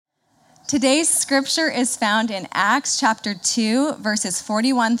Today's scripture is found in Acts chapter 2, verses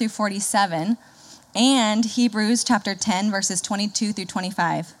 41 through 47, and Hebrews chapter 10, verses 22 through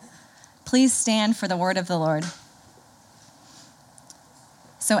 25. Please stand for the word of the Lord.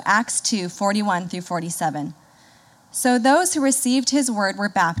 So Acts 2, 41 through 47. So those who received his word were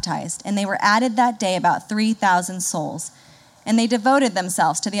baptized, and they were added that day about 3,000 souls. And they devoted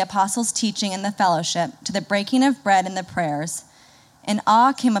themselves to the apostles' teaching and the fellowship, to the breaking of bread and the prayers. And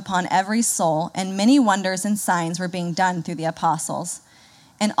awe came upon every soul, and many wonders and signs were being done through the apostles.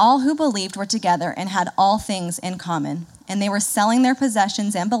 And all who believed were together and had all things in common. And they were selling their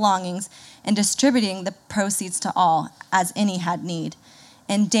possessions and belongings and distributing the proceeds to all, as any had need.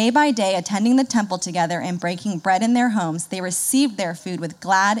 And day by day, attending the temple together and breaking bread in their homes, they received their food with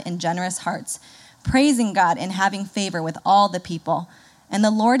glad and generous hearts, praising God and having favor with all the people. And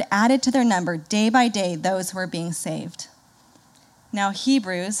the Lord added to their number day by day those who were being saved. Now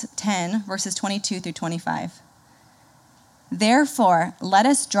Hebrews 10, verses 22 through 25. Therefore, let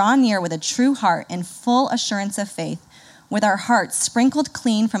us draw near with a true heart and full assurance of faith, with our hearts sprinkled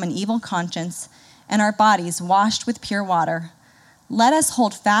clean from an evil conscience and our bodies washed with pure water. Let us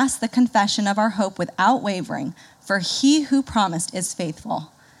hold fast the confession of our hope without wavering, for he who promised is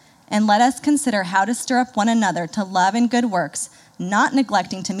faithful. And let us consider how to stir up one another to love and good works, not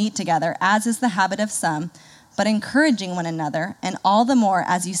neglecting to meet together, as is the habit of some, but encouraging one another, and all the more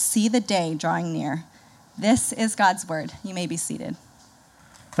as you see the day drawing near. This is God's word. You may be seated.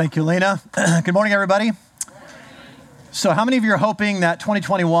 Thank you, Lena. Good morning, everybody. So how many of you are hoping that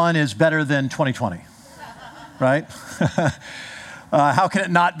 2021 is better than 2020? Right? How can it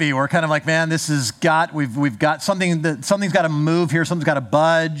not be? We're kind of like, man, we've got something's got to move here, something's got to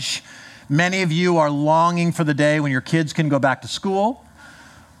budge. Many of you are longing for the day when your kids can go back to school.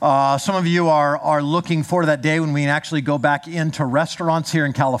 Some of you are looking forward to that day when we can actually go back into restaurants here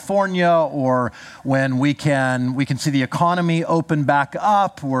in California, or when we can see the economy open back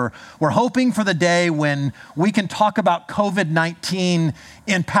up. We're hoping for the day when we can talk about COVID-19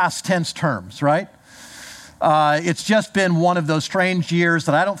 in past tense terms, right? It's just been one of those strange years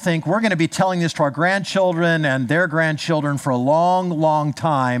that I don't think we're going to be telling this to our grandchildren and their grandchildren for a long, long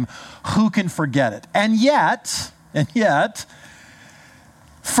time. Who can forget it? And yet,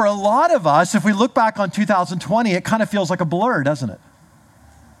 for a lot of us, if we look back on 2020, it kind of feels like a blur, doesn't it?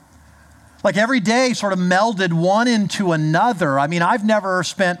 Like every day sort of melded one into another. I mean, I've never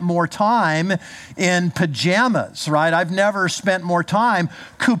spent more time in pajamas, right? I've never spent more time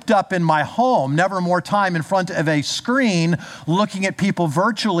cooped up in my home, never more time in front of a screen looking at people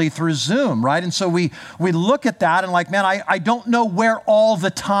virtually through Zoom, right? And so we look at that and like, man, I don't know where all the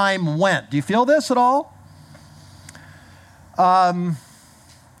time went. Do you feel this at all?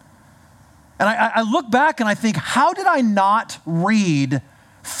 And I look back and I think, how did I not read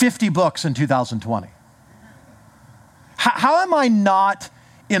 50 books in 2020? How am I not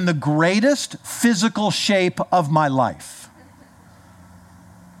in the greatest physical shape of my life?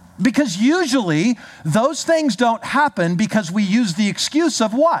 Because usually those things don't happen because we use the excuse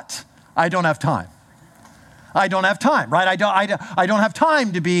of what? I don't have time. I don't have time, right? I don't have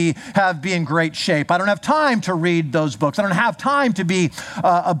time to be in great shape. I don't have time to read those books. I don't have time to be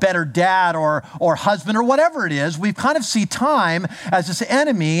a better dad or husband or whatever it is. We kind of see time as this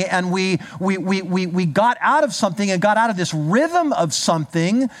enemy, and we got out of something and got out of this rhythm of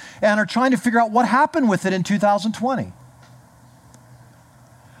something and are trying to figure out what happened with it in 2020.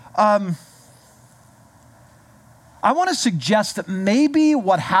 I want to suggest that maybe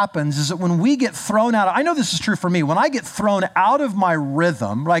what happens is that when we get thrown out, I know this is true for me, when I get thrown out of my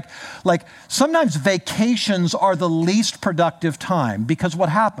rhythm, like sometimes vacations are the least productive time, because what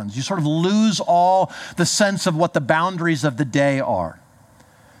happens? You sort of lose all the sense of what the boundaries of the day are.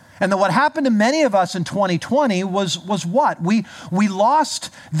 And then what happened to many of us in 2020 was what? We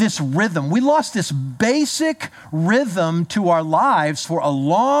lost this rhythm. We lost this basic rhythm to our lives for a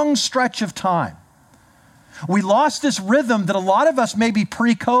long stretch of time. We lost this rhythm that a lot of us, maybe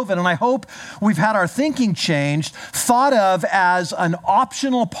pre-COVID, and I hope we've had our thinking changed, thought of as an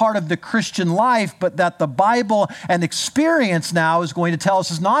optional part of the Christian life, but that the Bible and experience now is going to tell us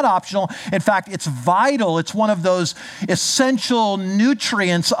is not optional. In fact, it's vital. It's one of those essential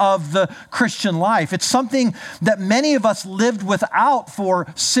nutrients of the Christian life. It's something that many of us lived without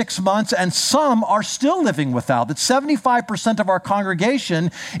for 6 months, and some are still living without, that 75% of our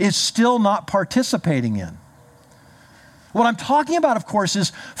congregation is still not participating in. What I'm talking about, of course,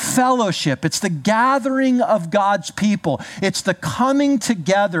 is fellowship. It's the gathering of God's people. It's the coming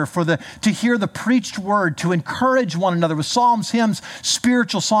together to hear the preached word, to encourage one another with psalms, hymns,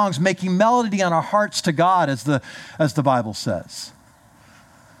 spiritual songs, making melody on our hearts to God, as the Bible says.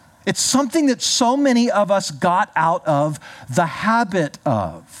 It's something that so many of us got out of the habit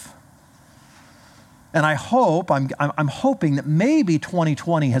of. And I'm hoping that maybe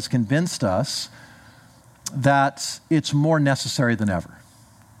 2020 has convinced us that it's more necessary than ever.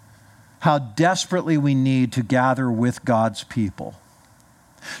 How desperately we need to gather with God's people.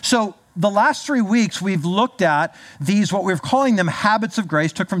 So the last 3 weeks, we've looked at these, what we're calling them habits of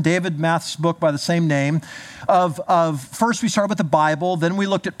grace, took from David Math's book by the same name, of first we started with the Bible, then we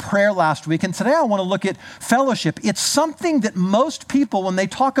looked at prayer last week, and today I want to look at fellowship. It's something that most people, when they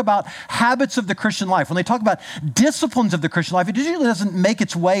talk about habits of the Christian life, when they talk about disciplines of the Christian life, it usually doesn't make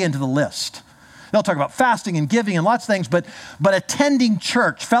its way into the list. They'll talk about fasting and giving and lots of things, but attending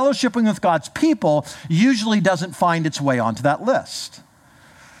church, fellowshipping with God's people usually doesn't find its way onto that list.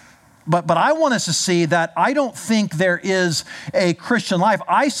 But I want us to see that I don't think there is a Christian life.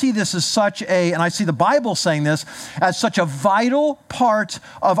 I see this as and I see the Bible saying this, as such a vital part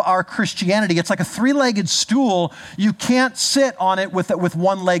of our Christianity. It's like a 3-legged stool. You can't sit on it with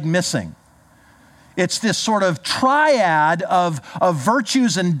one leg missing. It's this sort of triad of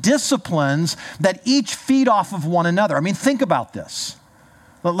virtues and disciplines that each feed off of one another. I mean, think about this.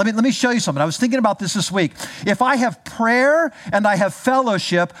 Let me show you something. I was thinking about this week. If I have prayer and I have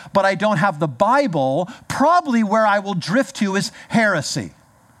fellowship, but I don't have the Bible, probably where I will drift to is heresy.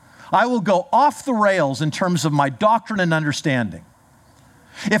 I will go off the rails in terms of my doctrine and understanding.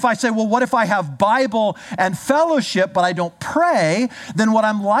 If I say, well, what if I have Bible and fellowship, but I don't pray, then what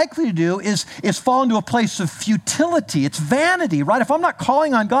I'm likely to do is fall into a place of futility. It's vanity, right? If I'm not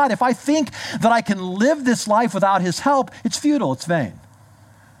calling on God, if I think that I can live this life without His help, it's futile, it's vain.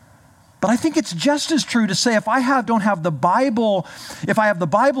 But I think it's just as true to say if I don't have the Bible, if I have the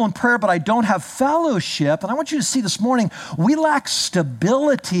Bible and prayer, but I don't have fellowship, and I want you to see this morning, we lack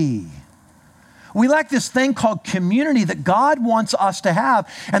stability. We lack this thing called community that God wants us to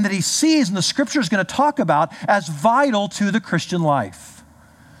have and that He sees, and the Scripture is going to talk about, as vital to the Christian life.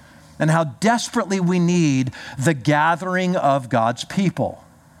 And how desperately we need the gathering of God's people.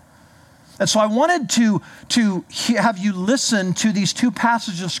 And so I wanted to have you listen to these 2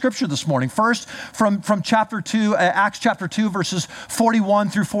 passages of Scripture this morning. First, from chapter 2, Acts chapter 2, verses 41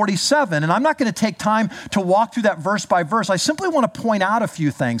 through 47. And I'm not going to take time to walk through that verse by verse. I simply want to point out a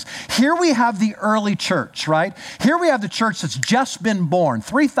few things. Here we have the early church, right? Here we have the church that's just been born.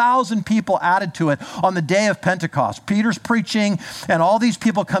 3,000 people added to it on the day of Pentecost. Peter's preaching, and all these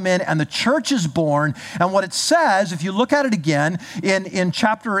people come in, and the church is born. And what it says, if you look at it again, in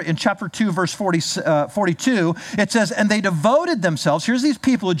chapter 2, verse 42, it says, and they devoted themselves, here's these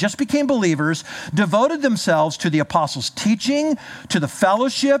people who just became believers, devoted themselves to the apostles' teaching, to the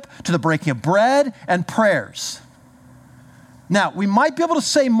fellowship, to the breaking of bread, and prayers. Now, we might be able to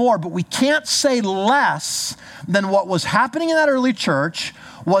say more, but we can't say less than what was happening in that early church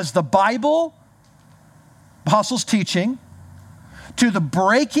was the Bible, apostles' teaching, to the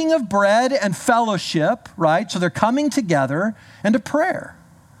breaking of bread and fellowship, right? So they're coming together, and to prayer.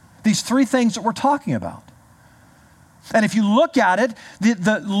 These 3 things that we're talking about. And if you look at it,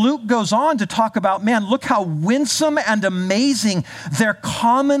 Luke goes on to talk about, man, look how winsome and amazing their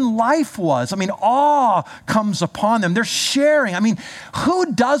common life was. I mean, awe comes upon them. They're sharing. I mean,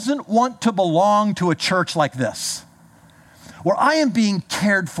 who doesn't want to belong to a church like this? Where I am being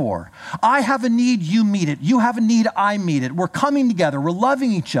cared for. I have a need, you meet it. You have a need, I meet it. We're coming together. We're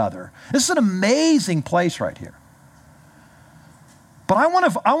loving each other. This is an amazing place right here. But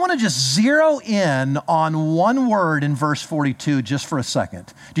I want to just zero in on one word in verse 42 just for a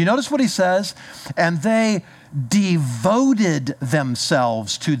second. Do you notice what he says? And they devoted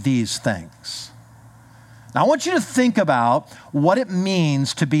themselves to these things. Now I want you to think about what it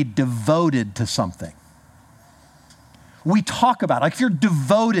means to be devoted to something. We talk about, like if you're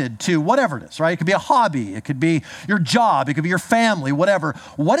devoted to whatever it is, right? It could be a hobby, it could be your job, it could be your family, whatever.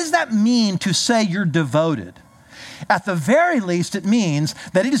 What does that mean to say you're devoted? At the very least, it means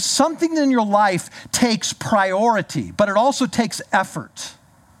that it is something that in your life takes priority, but it also takes effort.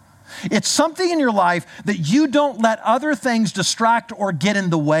 It's something in your life that you don't let other things distract or get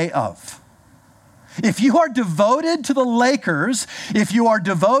in the way of. If you are devoted to the Lakers, if you are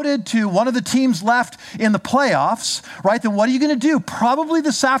devoted to one of the teams left in the playoffs, right, then what are you going to do? Probably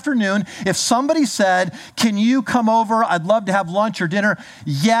this afternoon, if somebody said, can you come over? I'd love to have lunch or dinner.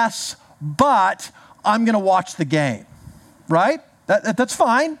 Yes, but I'm going to watch the game, right? That's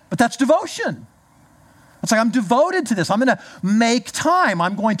fine, but that's devotion. It's like I'm devoted to this. I'm going to make time.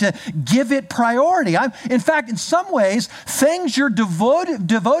 I'm going to give it priority. In fact, in some ways, things you're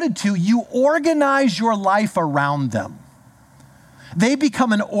devoted to, you organize your life around them. They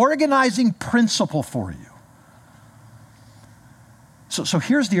become an organizing principle for you. So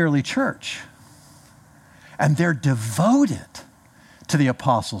here's the early church, and they're devoted to the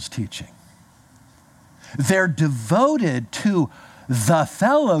apostles' teaching. They're devoted to the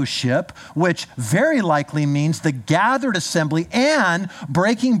fellowship, which very likely means the gathered assembly and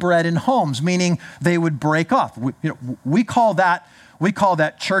breaking bread in homes, meaning they would break off. We call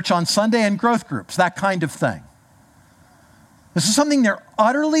that church on Sunday and growth groups, that kind of thing. This is something they're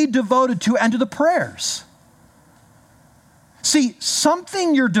utterly devoted to, and to the prayers. See,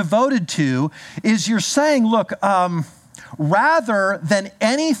 something you're devoted to is you're saying, look, rather than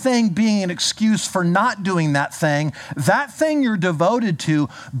anything being an excuse for not doing that thing you're devoted to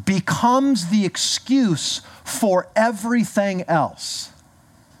becomes the excuse for everything else.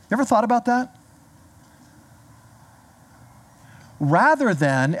 You ever thought about that? Rather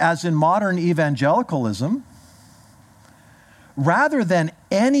than, as in modern evangelicalism, rather than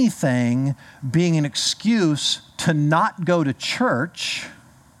anything being an excuse to not go to church,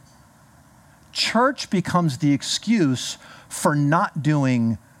 church becomes the excuse for not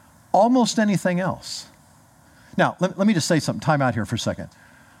doing almost anything else. Now, let me just say something. Time out here for a second.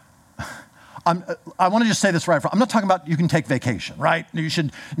 I want to just say this right. I'm not talking about you can take vacation, right? You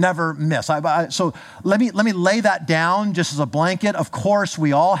should never miss. So let me lay that down just as a blanket. Of course,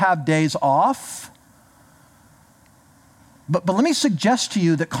 we all have days off. But let me suggest to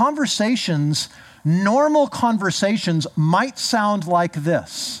you that normal conversations might sound like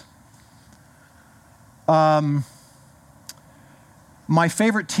this. My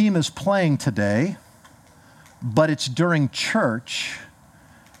favorite team is playing today, but it's during church,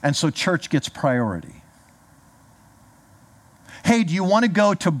 and so church gets priority. Hey, do you want to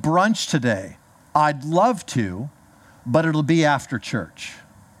go to brunch today? I'd love to, but it'll be after church.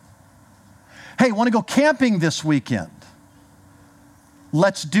 Hey, want to go camping this weekend?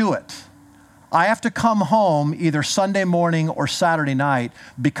 Let's do it. I have to come home either Sunday morning or Saturday night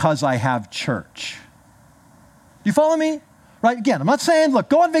because I have church. Do you follow me? Right? Again, I'm not saying, look,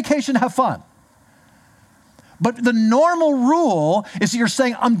 go on vacation, have fun. But the normal rule is that you're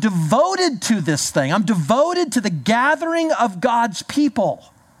saying, I'm devoted to this thing. I'm devoted to the gathering of God's people.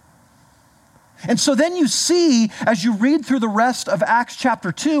 And so then you see, as you read through the rest of Acts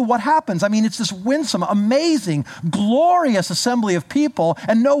chapter 2, what happens. I mean, it's this winsome, amazing, glorious assembly of people.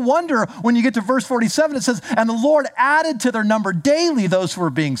 And no wonder when you get to verse 47, it says, and the Lord added to their number daily those who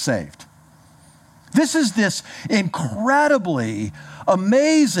were being saved. This is this incredibly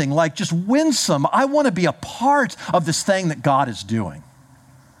amazing, like just winsome, I want to be a part of this thing that God is doing.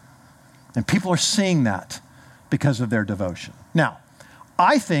 And people are seeing that because of their devotion. Now,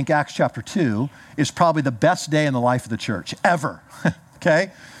 I think Acts chapter 2 is probably the best day in the life of the church ever,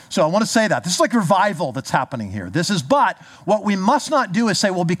 okay? So I want to say that. This is like revival that's happening here. But what we must not do is say,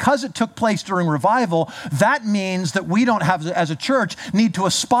 well, because it took place during revival, that means that we don't have, as a church, need to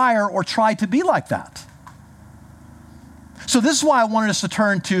aspire or try to be like that. So this is why I wanted us to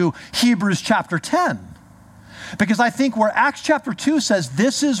turn to Hebrews chapter 10. Because I think where Acts chapter 2 says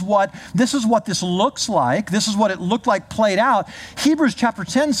this is what this looks like, this is what it looked like played out, Hebrews chapter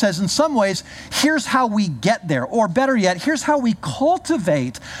 10 says in some ways, here's how we get there. Or better yet, here's how we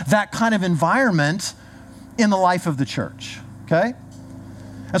cultivate that kind of environment in the life of the church, okay?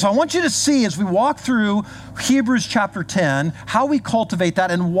 And so I want you to see as we walk through Hebrews chapter 10, how we cultivate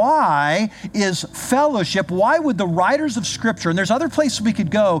that and why is fellowship, why would the writers of Scripture, and there's other places we could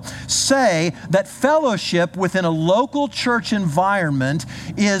go, say that fellowship within a local church environment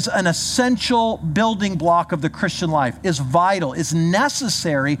is an essential building block of the Christian life, is vital, is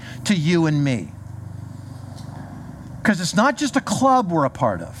necessary to you and me. Because it's not just a club we're a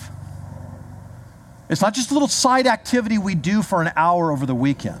part of. It's not just a little side activity we do for an hour over the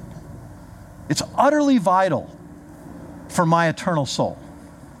weekend. It's utterly vital for my eternal soul.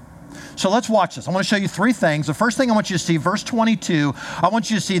 So let's watch this. I want to show you three things. The first thing I want you to see, verse 22, I want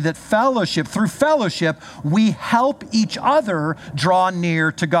you to see that through fellowship, we help each other draw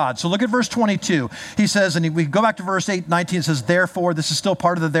near to God. So look at verse 22. He says, and we go back to verse 19, it says, therefore, this is still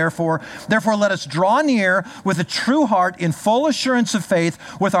part of the therefore let us draw near with a true heart in full assurance of faith,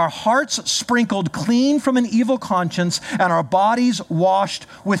 with our hearts sprinkled clean from an evil conscience and our bodies washed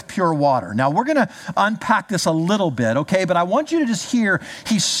with pure water. Now, we're going to unpack this a little bit, okay? But I want you to just hear,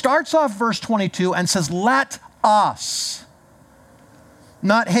 he starts off verse 22 and says, let us.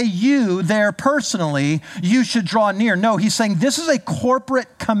 Not, hey, you there personally, you should draw near. No, he's saying this is a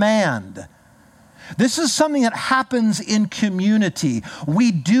corporate command. This is something that happens in community.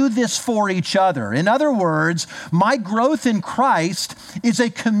 We do this for each other. In other words, my growth in Christ is a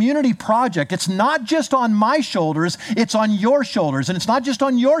community project. It's not just on my shoulders, it's on your shoulders. And it's not just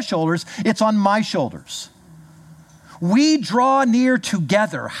on your shoulders, it's on my shoulders. We draw near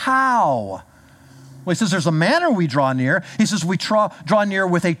together. How? Well, he says there's a manner we draw near. He says we draw near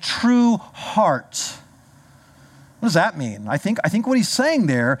with a true heart. What does that mean? I think what he's saying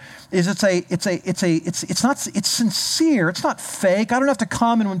there is it's sincere. It's not fake. I don't have to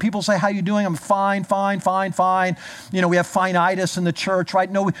come and when people say, how you doing? I'm fine. You know, we have fine-itis in the church,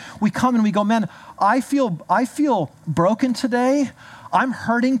 right? No, we come and we go, man, I feel broken today. I'm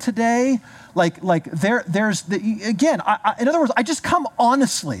hurting today. In other words, I just come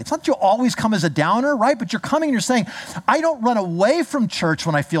honestly. It's not that you always come as a downer, right? But you're coming and you're saying, I don't run away from church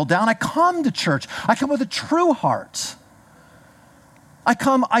when I feel down. I come to church. I come with a true heart. I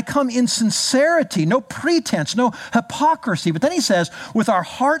come in sincerity, no pretense, no hypocrisy. But then he says, with our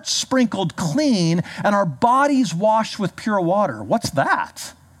hearts sprinkled clean and our bodies washed with pure water. What's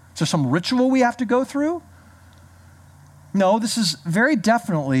that? Is there some ritual we have to go through? No, this is very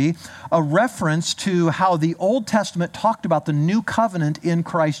definitely a reference to how the Old Testament talked about the new covenant in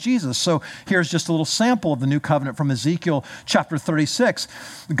Christ Jesus. So here's just a little sample of the new covenant from Ezekiel chapter 36.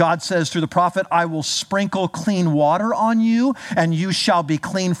 God says through the prophet, I will sprinkle clean water on you, and you shall be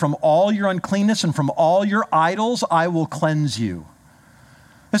clean from all your uncleanness, and from all your idols I will cleanse you.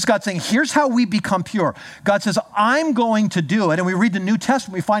 This is God saying, here's how we become pure. God says, I'm going to do it. And we read the New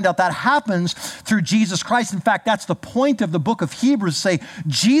Testament, we find out that happens through Jesus Christ. In fact, that's the point of the book of Hebrews, say,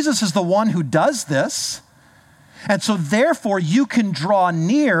 Jesus is the one who does this. And so therefore you can draw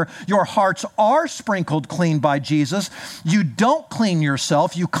near. Your hearts are sprinkled clean by Jesus. You don't clean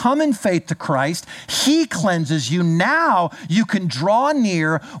yourself. You come in faith to Christ. He cleanses you. Now you can draw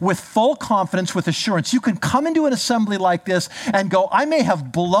near with full confidence, with assurance. You can come into an assembly like this and go, I may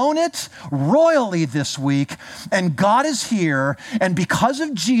have blown it royally this week, and God is here, and because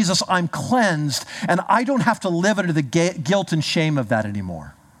of Jesus, I'm cleansed, and I don't have to live under the guilt and shame of that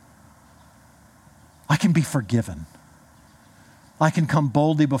anymore. I can be forgiven. I can come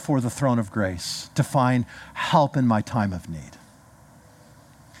boldly before the throne of grace to find help in my time of need.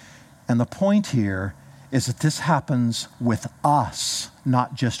 And the point here is that this happens with us,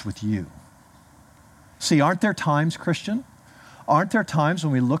 not just with you. See, aren't there times, Christian? Aren't there times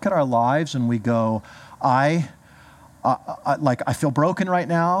when we look at our lives and we go, I feel broken right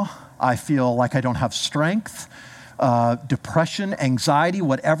now. I feel like I don't have strength. Depression, anxiety,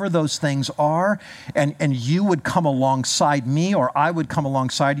 whatever those things are, and you would come alongside me, or I would come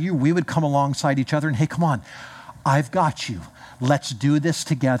alongside you, we would come alongside each other and, hey, come on, I've got you. Let's do this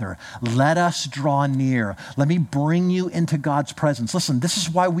together. Let us draw near. Let me bring you into God's presence. Listen, this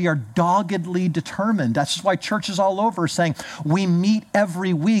is why we are doggedly determined. That's why churches all over are saying we meet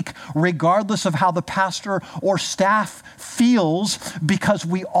every week regardless of how the pastor or staff feels, because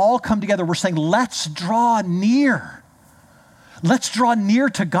we all come together. We're saying, let's draw near. Let's draw near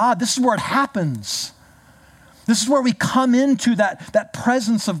to God. This is where it happens. This is where we come into that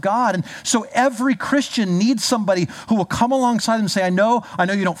presence of God. And so every Christian needs somebody who will come alongside them and say, I know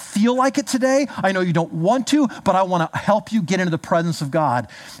you don't feel like it today. I know you don't want to, but I want to help you get into the presence of God.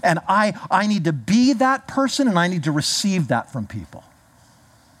 And I need to be that person, and I need to receive that from people.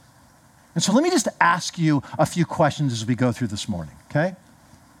 And so let me just ask you a few questions as we go through this morning, okay?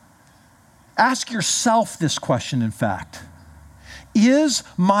 Ask yourself this question, in fact. Is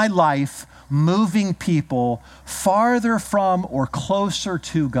my life moving people farther from or closer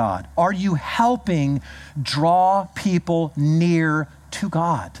to God? Are you helping draw people near to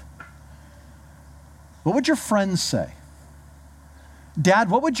God? What would your friends say? Dad,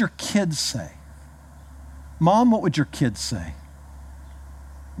 what would your kids say? Mom, what would your kids say?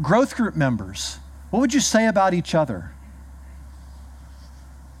 Growth group members, what would you say about each other?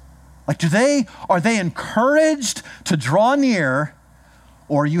 Like, are they encouraged to draw near,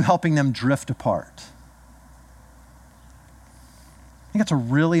 or are you helping them drift apart? I think that's a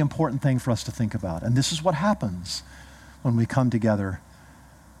really important thing for us to think about. And this is what happens when we come together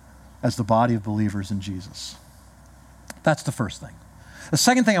as the body of believers in Jesus. That's the first thing. The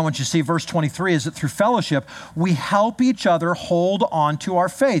second thing I want you to see, verse 23, is that through fellowship, we help each other hold on to our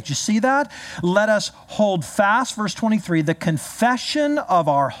faith. You see that? Let us hold fast, verse 23, the confession of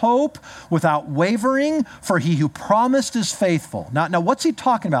our hope without wavering, for he who promised is faithful. Now, what's he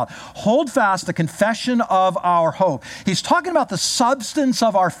talking about? Hold fast the confession of our hope. He's talking about the substance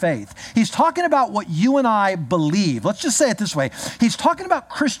of our faith. He's talking about what you and I believe. Let's just say it this way. He's talking about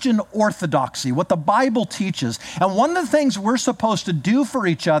Christian orthodoxy, what the Bible teaches. And one of the things we're supposed to do for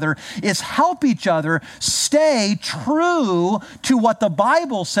each other is help each other stay true to what the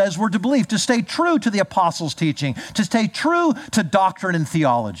Bible says we're to believe, to stay true to the apostles' teaching, to stay true to doctrine and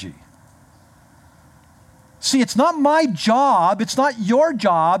theology. See, it's not my job, it's not your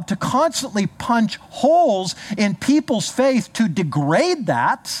job to constantly punch holes in people's faith to degrade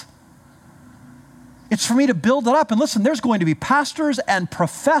that. It's for me to build it up. And listen, there's going to be pastors and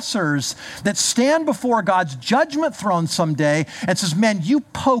professors that stand before God's judgment throne someday and says, man, you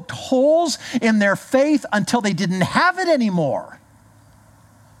poked holes in their faith until they didn't have it anymore.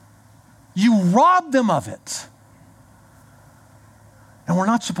 You robbed them of it. And we're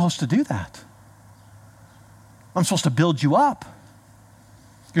not supposed to do that. I'm supposed to build you up.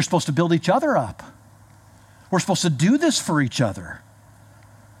 You're supposed to build each other up. We're supposed to do this for each other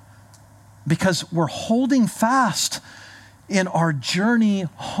because we're holding fast in our journey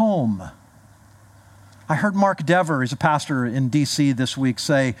home. I heard Mark Dever, he's a pastor in D.C. this week,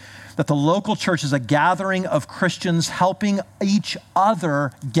 say that the local church is a gathering of Christians helping each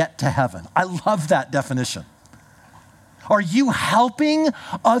other get to heaven. I love that definition. Are you helping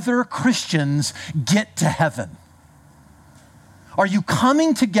other Christians get to heaven? Are you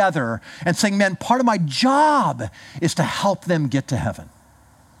coming together and saying, man, part of my job is to help them get to heaven?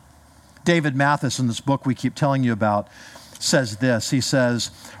 David Mathis, in this book we keep telling you about, says this. He says,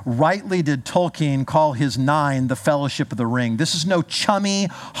 rightly did Tolkien call his nine the Fellowship of the Ring. This is no chummy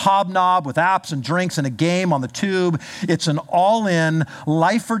hobnob with apps and drinks and a game on the tube. It's an all-in,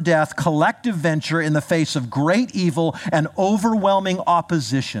 life or death collective venture in the face of great evil and overwhelming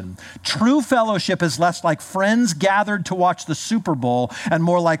opposition. True fellowship is less like friends gathered to watch the Super Bowl and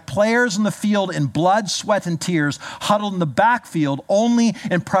more like players in the field in blood, sweat, and tears huddled in the backfield only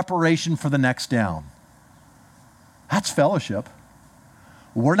in preparation for the next down. That's fellowship.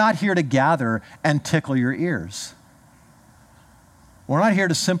 We're not here to gather and tickle your ears. We're not here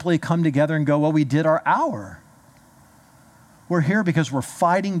to simply come together and go, well, we did our hour. We're here because we're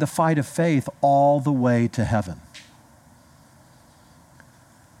fighting the fight of faith all the way to heaven.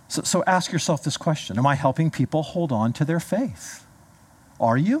 So ask yourself this question. Am I helping people hold on to their faith?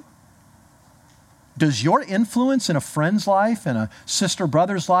 Are you? Does your influence in a friend's life, in a sister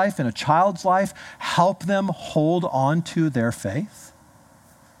brother's life, in a child's life, help them hold on to their faith?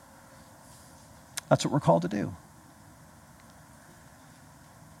 That's what we're called to do.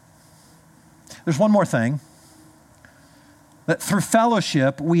 There's one more thing. That through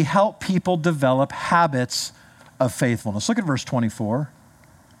fellowship, we help people develop habits of faithfulness. Look at verse 24.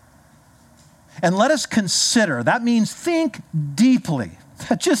 And let us consider, that means think deeply.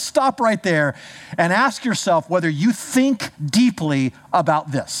 Just stop right there and ask yourself whether you think deeply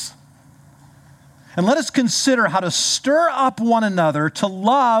about this. And let us consider how to stir up one another to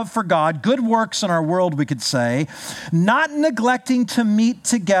love for God, good works in our world, we could say, not neglecting to meet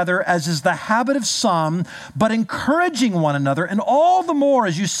together as is the habit of some, but encouraging one another, and all the more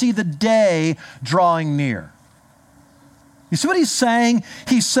as you see the day drawing near. You see what he's saying?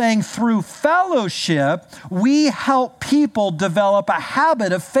 He's saying through fellowship, we help people develop a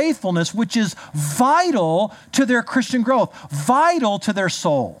habit of faithfulness, which is vital to their Christian growth, vital to their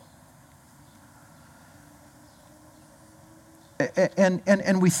soul.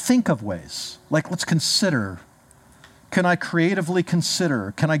 And we think of ways, like let's consider. Can I creatively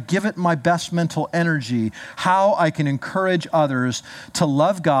consider? Can I give it my best mental energy? How I can encourage others to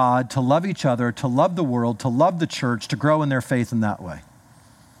love God, to love each other, to love the world, to love the church, to grow in their faith in that way.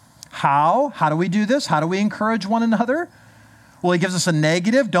 How? How do we do this? How do we encourage one another? Well, he gives us a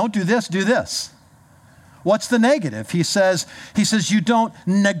negative. Don't do this, do this. What's the negative? He says you don't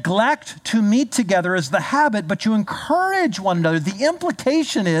neglect to meet together as the habit, but you encourage one another. The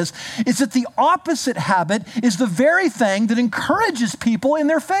implication is that the opposite habit is the very thing that encourages people in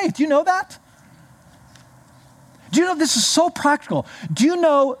their faith. Do you know that? Do you know this is so practical? Do you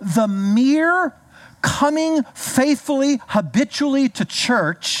know the mere coming faithfully, habitually to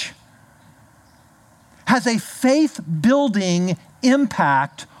church has a faith-building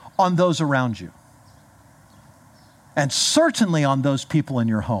impact on those around you? And certainly on those people in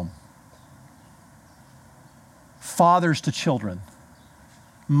your home. Fathers to children,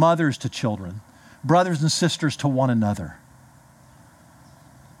 mothers to children, brothers and sisters to one another.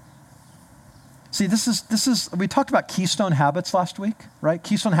 See, this is, we talked about keystone habits last week, right?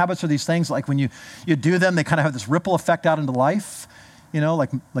 Keystone habits are these things like when you do them, they kind of have this ripple effect out into life. You know,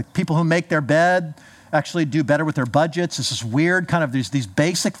 like people who make their bed actually do better with their budgets. It's this weird kind of these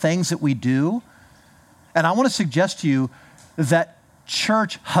basic things that we do. And I want to suggest to you that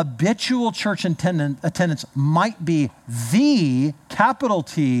habitual church attendance might be the, capital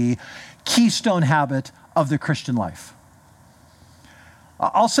T, keystone habit of the Christian life.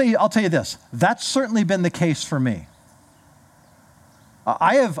 I'll tell you this, that's certainly been the case for me.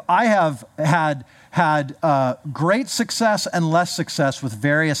 I have had great success and less success with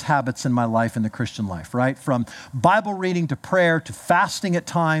various habits in my life, in the Christian life, right? From Bible reading to prayer to fasting at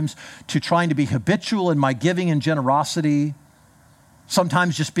times to trying to be habitual in my giving and generosity.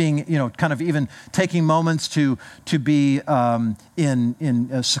 Sometimes just being, kind of even taking moments to be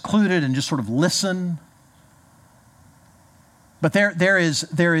in secluded and just sort of listen. But there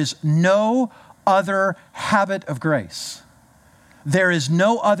is no other habit of grace. There is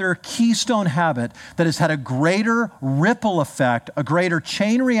no other keystone habit that has had a greater ripple effect, a greater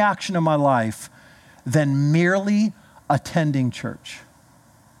chain reaction in my life than merely attending church.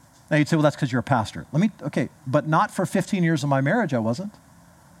 Now you'd say, well, that's because you're a pastor. But not for 15 years of my marriage, I wasn't.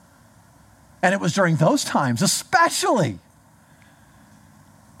 And it was during those times, especially,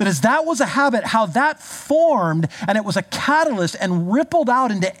 that was a habit, how that formed, and it was a catalyst and rippled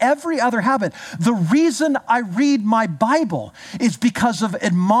out into every other habit. The reason I read my Bible is because of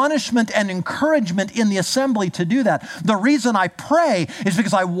admonishment and encouragement in the assembly to do that. The reason I pray is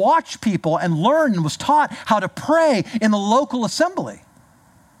because I watch people and learn and was taught how to pray in the local assembly.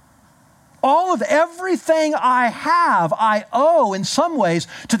 All of everything I have, I owe in some ways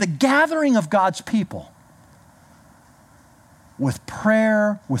to the gathering of God's people. With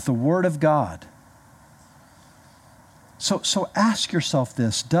prayer, with the Word of God. So ask yourself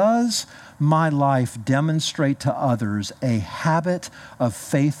this: does my life demonstrate to others a habit of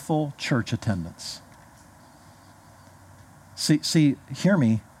faithful church attendance? See, hear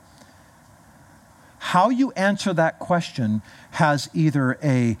me. How you answer that question has either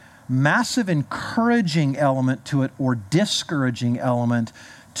a massive encouraging element to it or discouraging element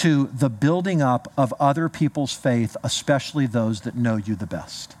to the building up of other people's faith, especially those that know you the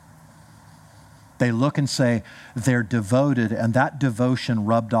best. They look and say, they're devoted, and that devotion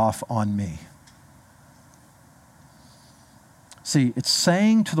rubbed off on me. See, it's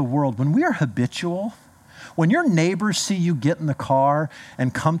saying to the world, when we are habitual, when your neighbors see you get in the car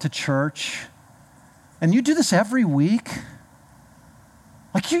and come to church, and you do this every week,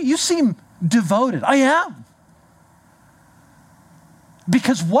 like you seem devoted. I am.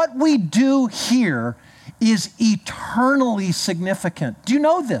 Because what we do here is eternally significant. Do you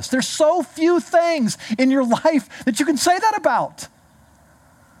know this? There's so few things in your life that you can say that about.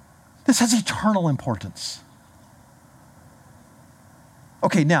 This has eternal importance.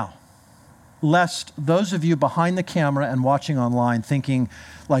 Okay, now, lest those of you behind the camera and watching online thinking,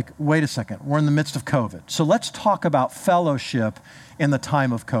 like, wait a second, we're in the midst of COVID. So let's talk about fellowship in the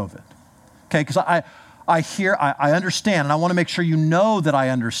time of COVID. Okay, because I understand, and I want to make sure you know that I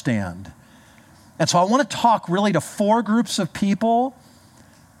understand. And so I want to talk really to 4 groups of people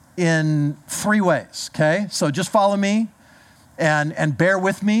in 3 ways, okay? So just follow me and bear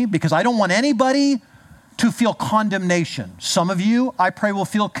with me, because I don't want anybody to feel condemnation. Some of you, I pray, will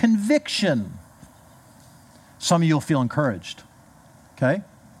feel conviction. Some of you will feel encouraged, okay?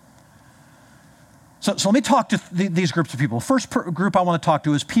 So let me talk to these groups of people. First group I want to talk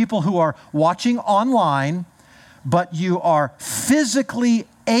to is people who are watching online, but you are physically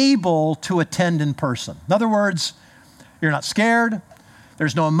able to attend in person. In other words, you're not scared.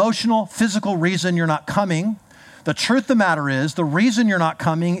 There's no emotional, physical reason you're not coming. The truth of the matter is, the reason you're not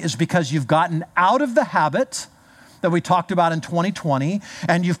coming is because you've gotten out of the habit that we talked about in 2020,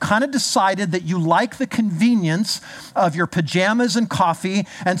 and you've kind of decided that you like the convenience of your pajamas and coffee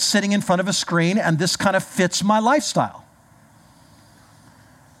and sitting in front of a screen, and this kind of fits my lifestyle.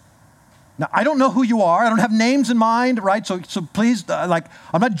 Now, I don't know who you are. I don't have names in mind, right? So please,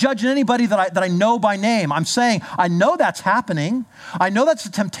 I'm not judging anybody that I know by name. I'm saying I know that's happening. I know that's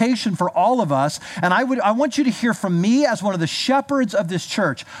a temptation for all of us. And I want you to hear from me as one of the shepherds of this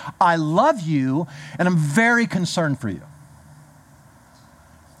church. I love you, and I'm very concerned for you.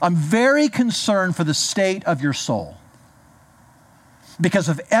 I'm very concerned for the state of your soul because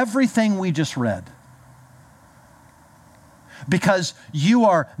of everything we just read. Because you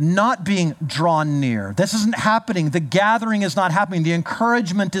are not being drawn near. This isn't happening. The gathering is not happening. The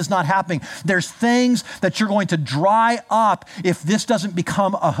encouragement is not happening. There's things that you're going to dry up if this doesn't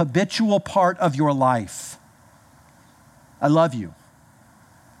become a habitual part of your life. I love you.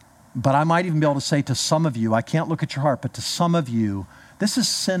 But I might even be able to say to some of you, I can't look at your heart, but to some of you, this is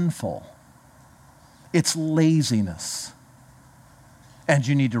sinful. It's laziness. And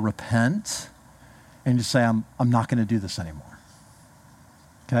you need to repent and you say, I'm not going to do this anymore.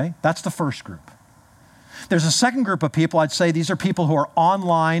 Okay? That's the first group. There's a second group of people, I'd say these are people who are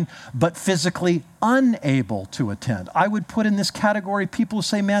online but physically unable to attend. I would put in this category people who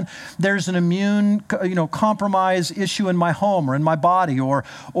say, man, there's an immune compromise issue in my home or in my body, or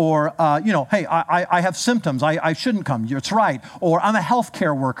hey, I have symptoms, I shouldn't come, it's right. Or I'm a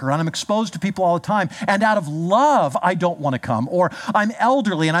healthcare worker and I'm exposed to people all the time, and out of love, I don't want to come. Or I'm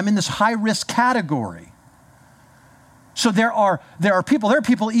elderly and I'm in this high-risk category. So there are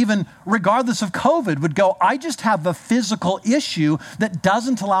people even regardless of COVID would go, I just have a physical issue that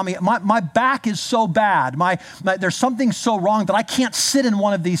doesn't allow me, my back is so bad, there's something so wrong that I can't sit in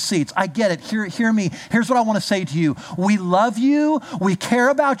one of these seats. I get it, hear me. Here's what I want to say to you. We love you, we care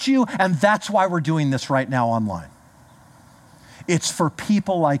about you, and that's why we're doing this right now online. It's for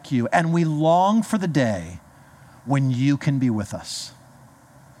people like you, and we long for the day when you can be with us.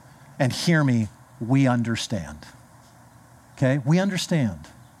 And hear me, we understand. Okay, we understand.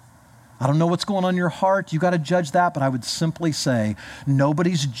 I don't know what's going on in your heart. You got to judge that, but I would simply say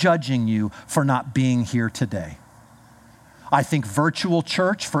nobody's judging you for not being here today. I think virtual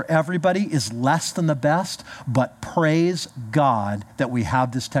church for everybody is less than the best, but praise God that we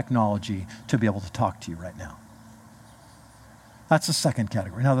have this technology to be able to talk to you right now. That's the second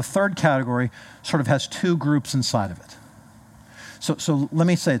category. Now, the third category sort of has two groups inside of it. So let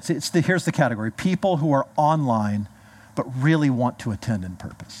me say, here's the category. People who are online but really want to attend in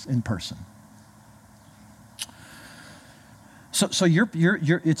person. So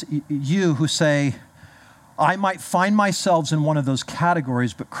it's you who say, I might find myself in one of those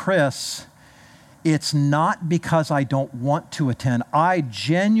categories, but Chris, it's not because I don't want to attend. I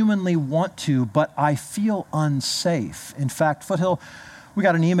genuinely want to, but I feel unsafe. In fact, Foothill, we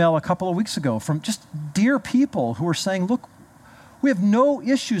got an email a couple of weeks ago from just dear people who were saying, look, we have no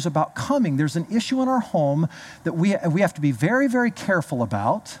issues about coming. There's an issue in our home that we have to be very, very careful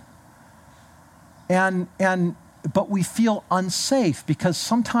about. But we feel unsafe because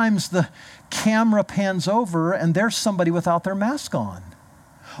sometimes the camera pans over and there's somebody without their mask on.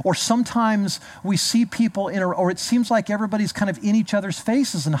 Or sometimes we see people or it seems like everybody's kind of in each other's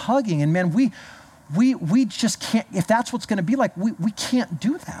faces and hugging. And man, we just can't, if that's what's going to be like, we can't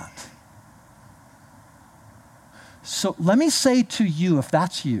do that. So let me say to you, if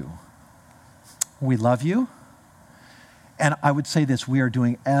that's you, we love you. And I would say this, we are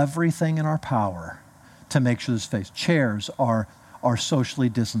doing everything in our power to make sure this face. Chairs are socially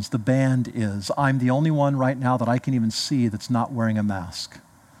distanced. The band is. I'm the only one right now that I can even see that's not wearing a mask.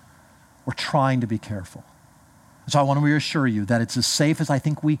 We're trying to be careful. So I want to reassure you that it's as safe as I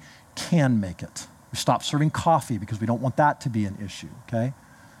think we can make it. We stopped serving coffee because we don't want that to be an issue, okay?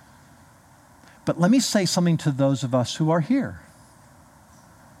 But let me say something to those of us who are here.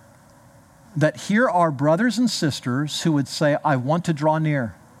 That here are brothers and sisters who would say, I want to draw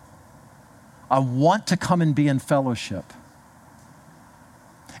near. I want to come and be in fellowship.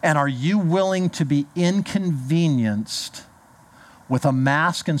 And are you willing to be inconvenienced with a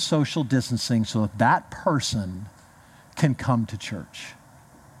mask and social distancing so that person can come to church?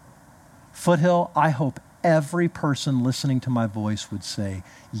 Foothill, I hope every person listening to my voice would say,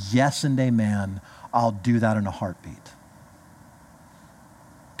 yes and amen, I'll do that in a heartbeat.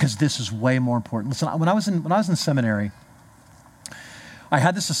 Because this is way more important. Listen, when I was in seminary, I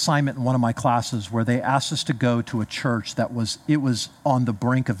had this assignment in one of my classes where they asked us to go to a church that was on the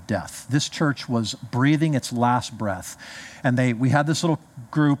brink of death. This church was breathing its last breath. And we had this little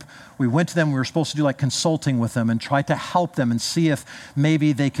group. We went to them. We were supposed to do like consulting with them and try to help them and see if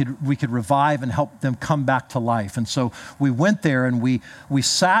maybe we could revive and help them come back to life. And so we went there and we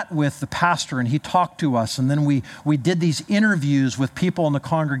sat with the pastor and he talked to us. And then we did these interviews with people in the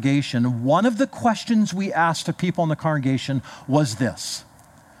congregation. One of the questions we asked the people in the congregation was this: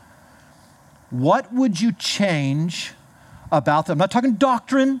 what would you change about them? I'm not talking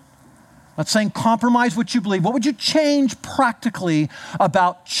doctrine. I'm not saying compromise what you believe. What would you change practically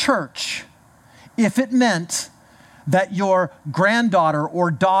about church if it meant that your granddaughter or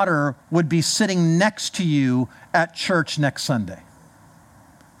daughter would be sitting next to you at church next Sunday?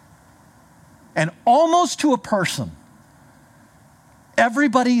 And almost to a person,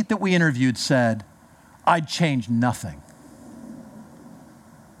 everybody that we interviewed said, I'd change nothing.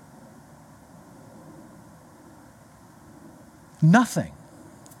 Nothing.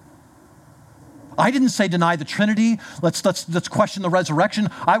 I didn't say deny the Trinity. Let's question the resurrection.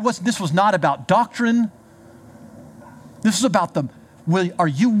 This was not about doctrine. This is about are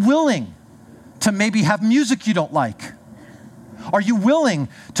you willing to maybe have music you don't like? Are you willing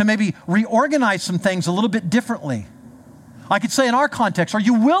to maybe reorganize some things a little bit differently? I could say in our context, are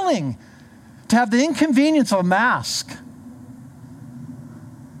you willing to have the inconvenience of a mask?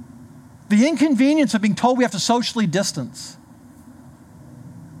 The inconvenience of being told we have to socially distance.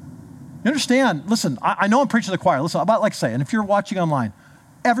 You understand? Listen, I know I'm preaching to the choir. Listen, about like I say, and if you're watching online,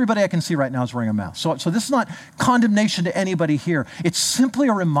 everybody I can see right now is wearing a mask. So this is not condemnation to anybody here. It's simply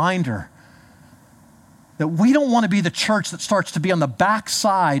a reminder that we don't want to be the church that starts to be on the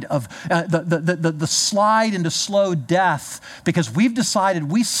backside of the slide into slow death because we've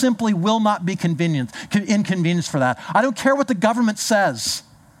decided we simply will not be inconvenienced for that. I don't care what the government says.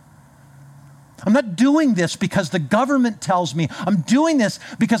 I'm not doing this because the government tells me. I'm doing this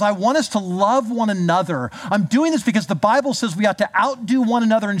because I want us to love one another. I'm doing this because the Bible says we ought to outdo one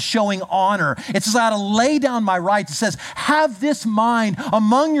another in showing honor. It says I ought to lay down my rights. It says, have this mind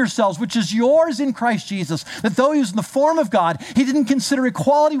among yourselves, which is yours in Christ Jesus, that though he was in the form of God, he didn't consider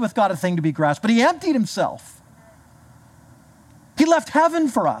equality with God a thing to be grasped, but he emptied himself. He left heaven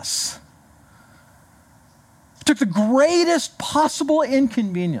for us. He took the greatest possible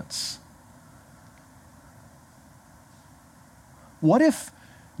inconvenience. What if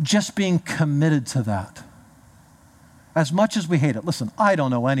just being committed to that, as much as we hate it? Listen, I don't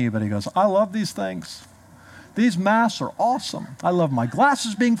know anybody who goes, I love these things. These masks are awesome. I love my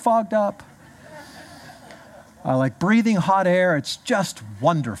glasses being fogged up. I like breathing hot air. It's just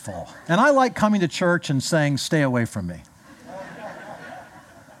wonderful. And I like coming to church and saying, stay away from me.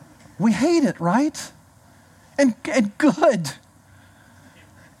 We hate it, right? And good.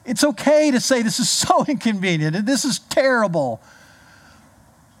 It's okay to say this is so inconvenient and this is terrible.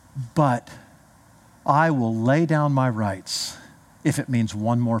 But I will lay down my rights if it means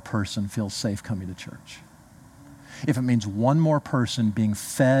one more person feels safe coming to church. If it means one more person being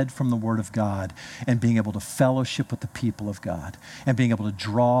fed from the Word of God and being able to fellowship with the people of God and being able to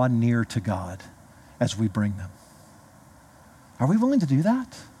draw near to God as we bring them. Are we willing to do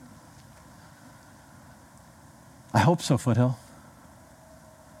that? I hope so, Foothill.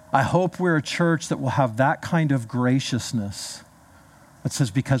 I hope we're a church that will have that kind of graciousness. It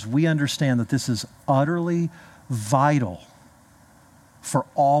says, because we understand that this is utterly vital for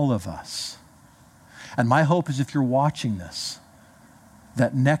all of us. And my hope is if you're watching this,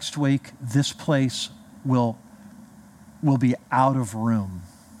 that next week this place will be out of room.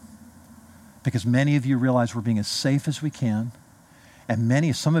 Because many of you realize we're being as safe as we can.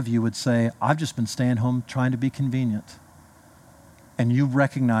 And some of you would say, I've just been staying home trying to be convenient. And you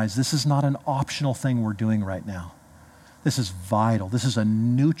recognize this is not an optional thing we're doing right now. This is vital. This is a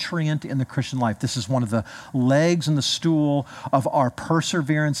nutrient in the Christian life. This is one of the legs in the stool of our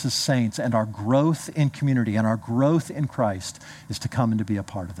perseverance as saints and our growth in community and our growth in Christ is to come and to be a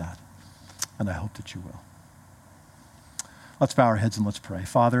part of that. And I hope that you will. Let's bow our heads and let's pray.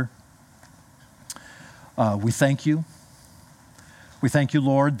 Father, we thank you. We thank you,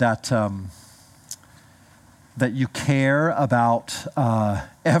 Lord, that you care about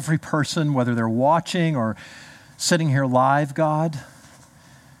every person, whether they're watching or sitting here live, God.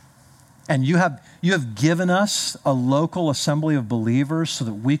 And you have given us a local assembly of believers so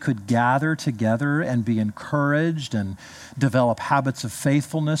that we could gather together and be encouraged and develop habits of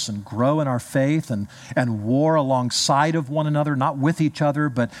faithfulness and grow in our faith and war alongside of one another, not with each other,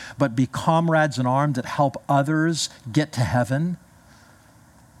 but be comrades in arms that help others get to heaven.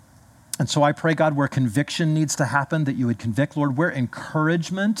 And so I pray, God, where conviction needs to happen, that you would convict, Lord, where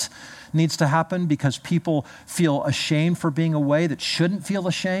encouragement needs to happen because people feel ashamed for being away that shouldn't feel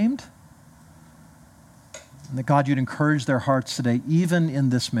ashamed. And that, God, you'd encourage their hearts today, even in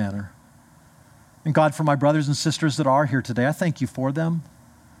this manner. And God, for my brothers and sisters that are here today, I thank you for them.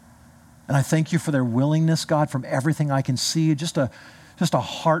 And I thank you for their willingness, God, from everything I can see, just a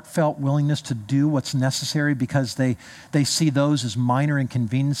heartfelt willingness to do what's necessary because they see those as minor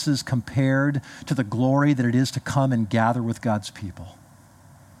inconveniences compared to the glory that it is to come and gather with God's people.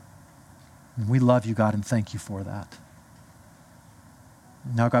 And we love you, God, and thank you for that.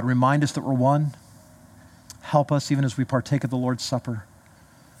 Now, God, remind us that we're one. Help us even as we partake of the Lord's Supper,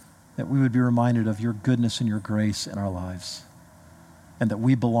 that we would be reminded of your goodness and your grace in our lives, and that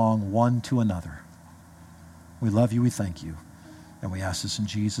we belong one to another. We love you, we thank you, and we ask this in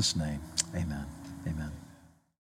Jesus' name. Amen. Amen.